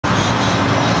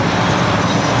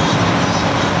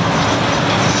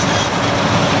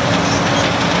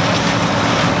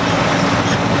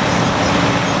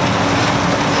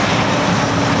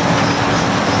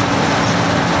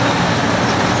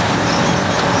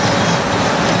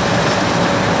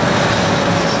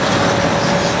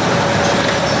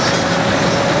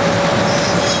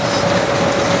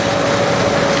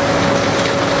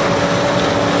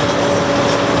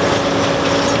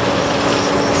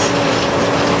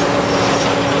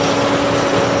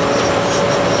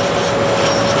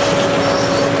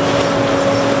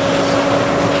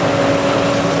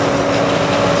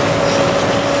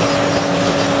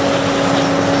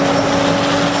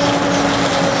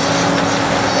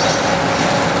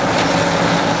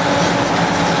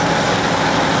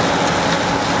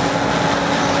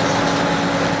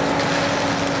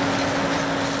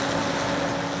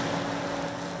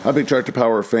Hi Big Tractor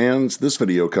Power fans, this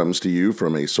video comes to you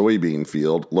from a soybean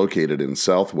field located in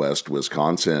southwest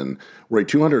Wisconsin, where a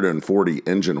 240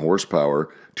 engine horsepower,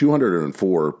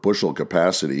 204 bushel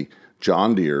capacity,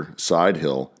 John Deere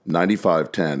SideHill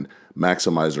 9510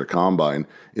 Maximizer Combine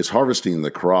is harvesting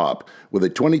the crop with a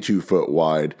 22-foot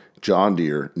wide John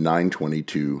Deere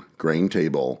 922 grain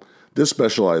table. This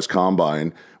specialized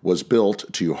combine was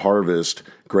built to harvest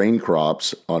grain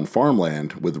crops on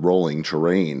farmland with rolling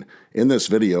terrain. In this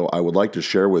video, I would like to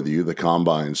share with you the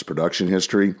combine's production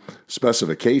history,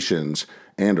 specifications,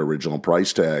 and original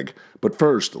price tag. But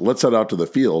first, let's head out to the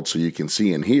field so you can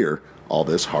see and hear all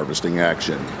this harvesting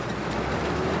action.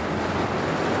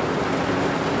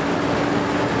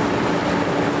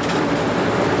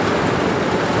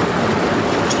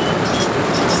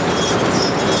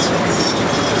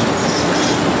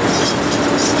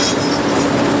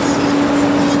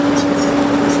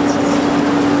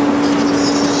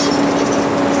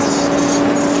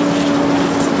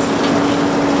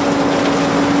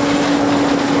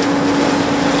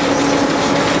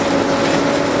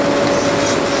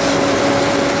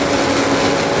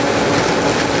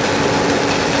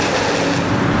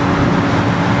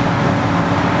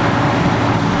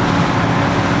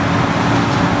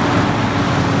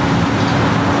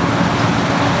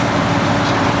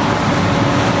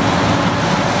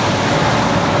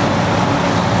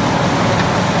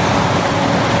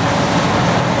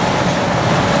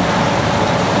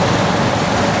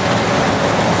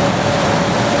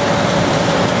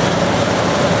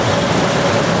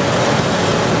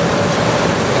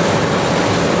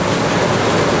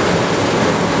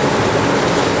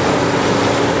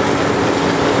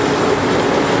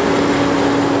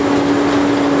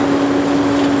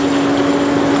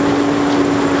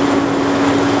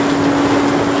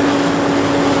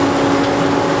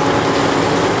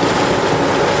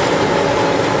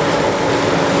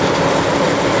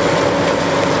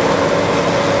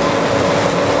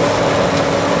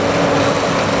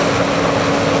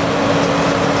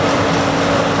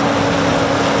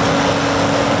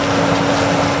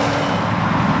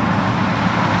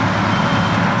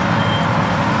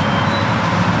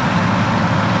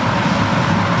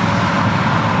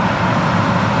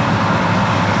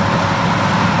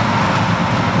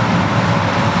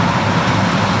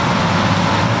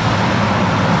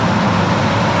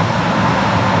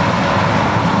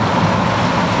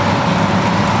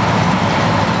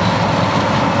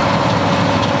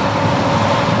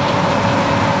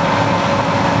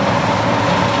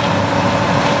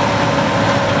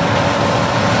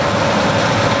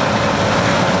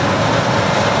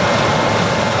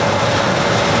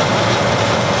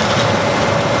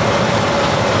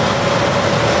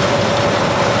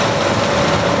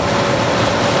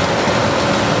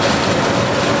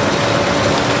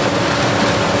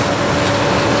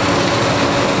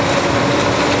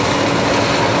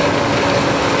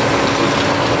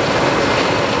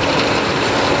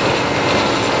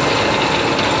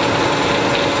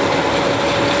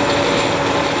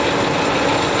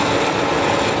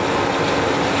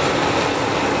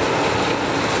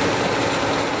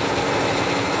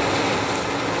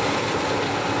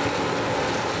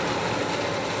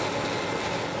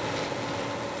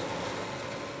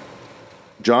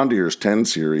 John Deere's 10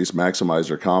 Series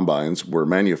Maximizer combines were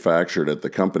manufactured at the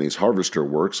company's Harvester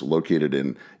Works located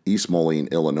in East Moline,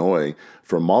 Illinois,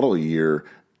 from model year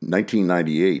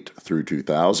 1998 through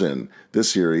 2000.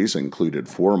 This series included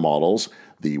 4 models: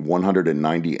 the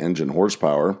 190 engine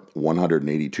horsepower,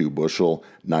 182 bushel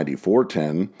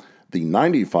 9410. The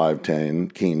 9510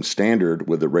 came standard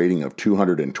with a rating of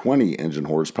 220 engine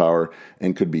horsepower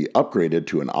and could be upgraded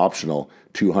to an optional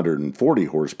 240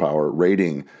 horsepower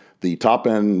rating. The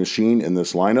top-end machine in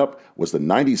this lineup was the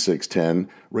 9610,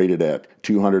 rated at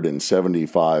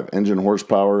 275 engine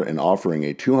horsepower and offering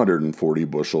a 240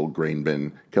 bushel grain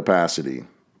bin capacity.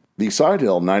 The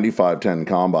SideHill 9510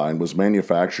 combine was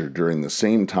manufactured during the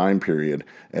same time period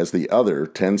as the other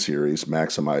 10 Series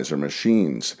Maximizer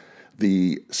machines.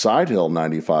 The SideHill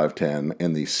 9510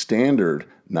 and the standard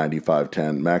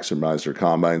 9510 Maximizer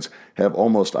combines have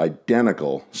almost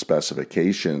identical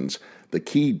specifications. The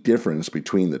key difference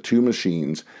between the two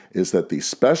machines is that the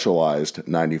specialized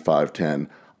 9510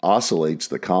 oscillates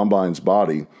the combine's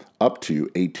body up to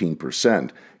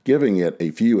 18%, giving it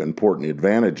a few important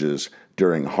advantages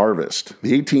during harvest.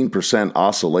 The 18%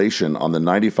 oscillation on the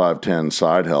 9510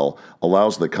 SideHill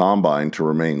allows the combine to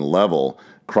remain level.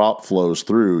 Crop flows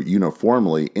through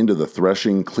uniformly into the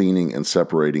threshing, cleaning, and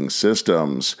separating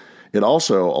systems. It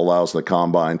also allows the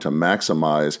combine to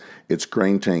maximize its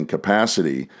grain tank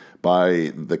capacity.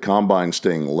 By the combine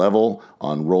staying level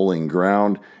on rolling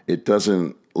ground, it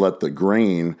doesn't let the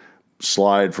grain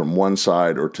slide from one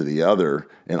side or to the other,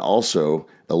 and also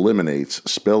eliminates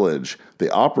spillage.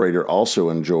 The operator also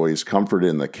enjoys comfort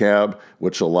in the cab,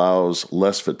 which allows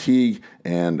less fatigue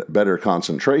and better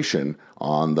concentration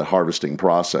on the harvesting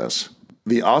process.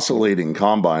 The oscillating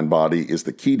combine body is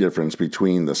the key difference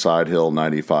between the SideHill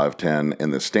 9510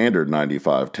 and the standard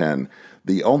 9510.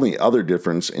 The only other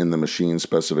difference in the machine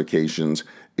specifications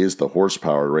is the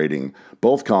horsepower rating.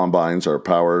 Both combines are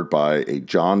powered by a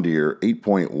John Deere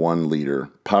 8.1 liter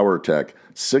PowerTech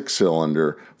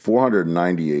 6-cylinder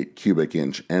 498 cubic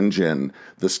inch engine.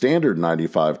 The standard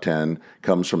 9510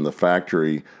 comes from the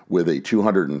factory with a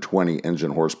 220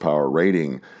 engine horsepower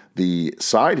rating. The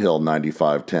SideHill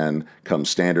 9510 comes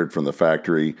standard from the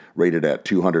factory, rated at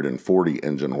 240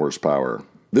 engine horsepower.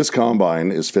 This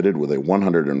combine is fitted with a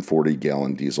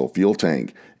 140-gallon diesel fuel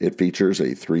tank. It features a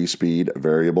 3-speed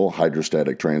variable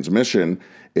hydrostatic transmission.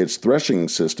 Its threshing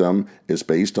system is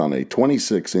based on a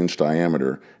 26-inch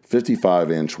diameter,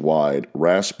 55-inch wide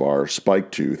rasp bar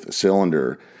spike tooth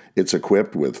cylinder. It's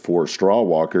equipped with 4 straw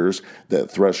walkers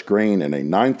that thresh grain in a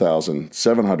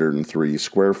 9,703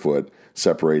 square foot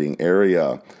separating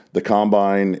area. The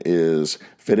combine is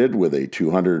fitted with a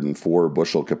 204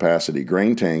 bushel capacity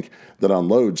grain tank that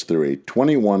unloads through a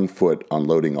 21-foot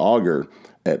unloading auger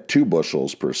at 2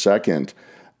 bushels per second.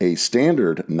 A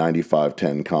standard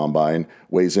 9510 combine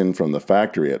weighs in from the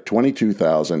factory at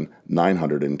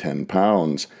 22,910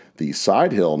 pounds. The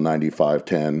SideHill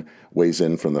 9510 weighs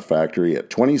in from the factory at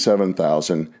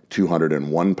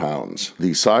 27,201 pounds.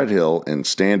 The SideHill and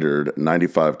standard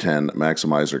 9510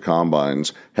 Maximizer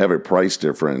combines have a price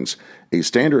difference. A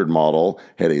standard model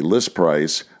had a list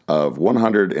price of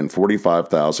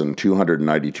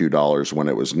 $145,292 when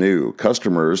it was new.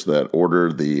 Customers that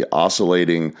ordered the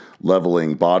oscillating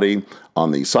leveling body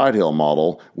on the SideHill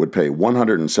model would pay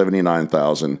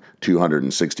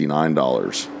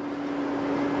 $179,269.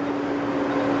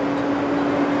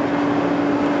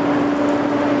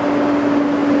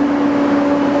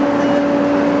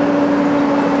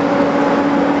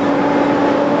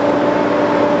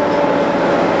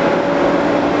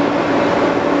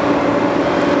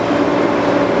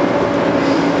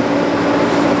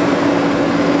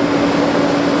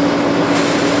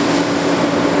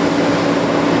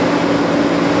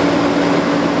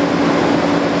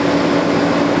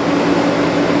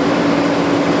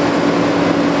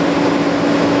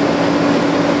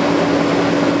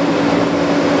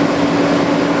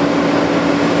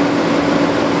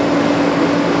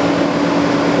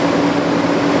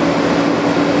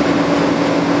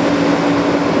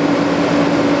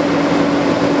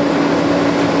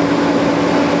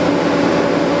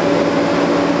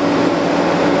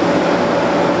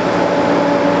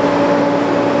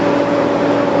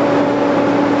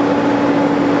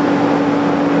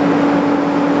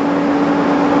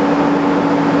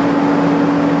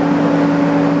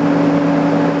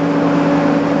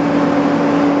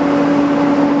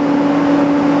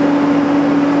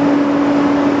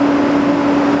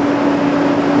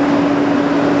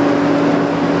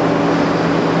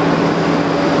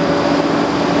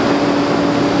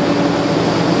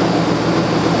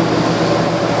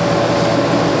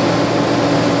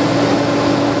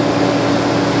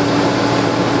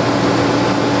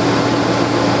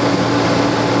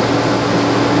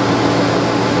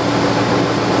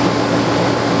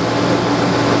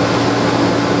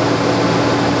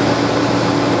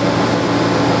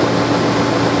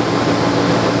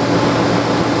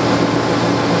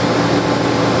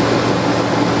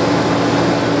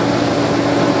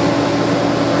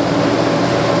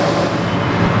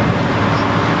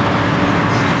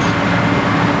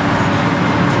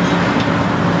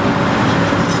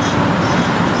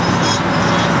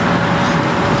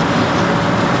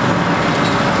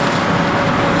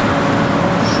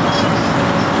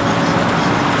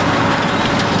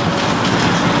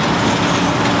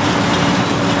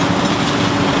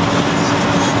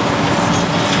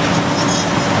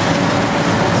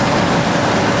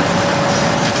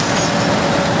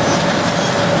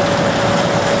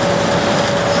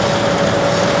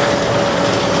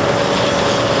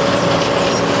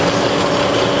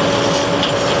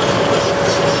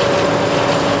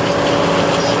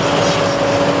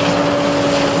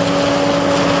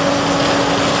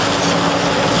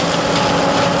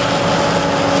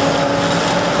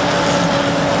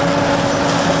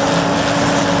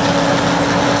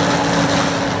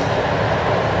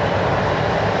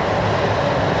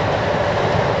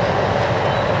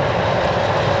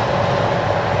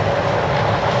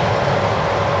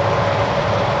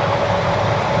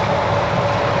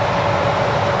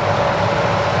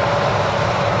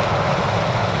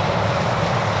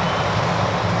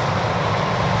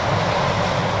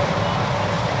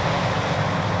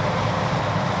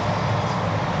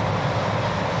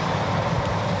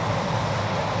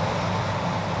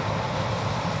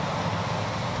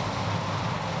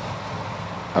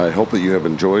 I hope that you have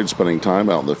enjoyed spending time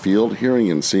out in the field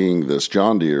hearing and seeing this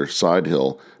John Deere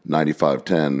SideHill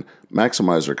 9510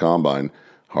 Maximizer Combine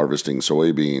harvesting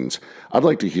soybeans. I'd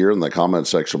like to hear in the comment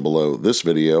section below this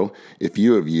video if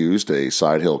you have used a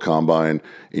SideHill combine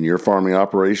in your farming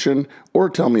operation, or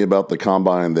tell me about the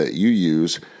combine that you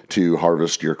use to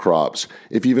harvest your crops.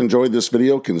 If you've enjoyed this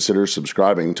video, consider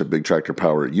subscribing to Big Tractor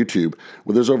Power YouTube,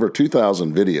 where there's over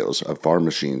 2,000 videos of farm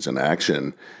machines in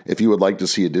action. If you would like to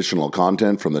see additional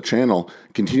content from the channel,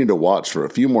 continue to watch for a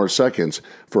few more seconds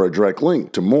for a direct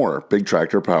link to more Big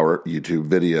Tractor Power YouTube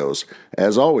videos.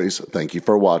 As always, thank you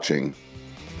for watching.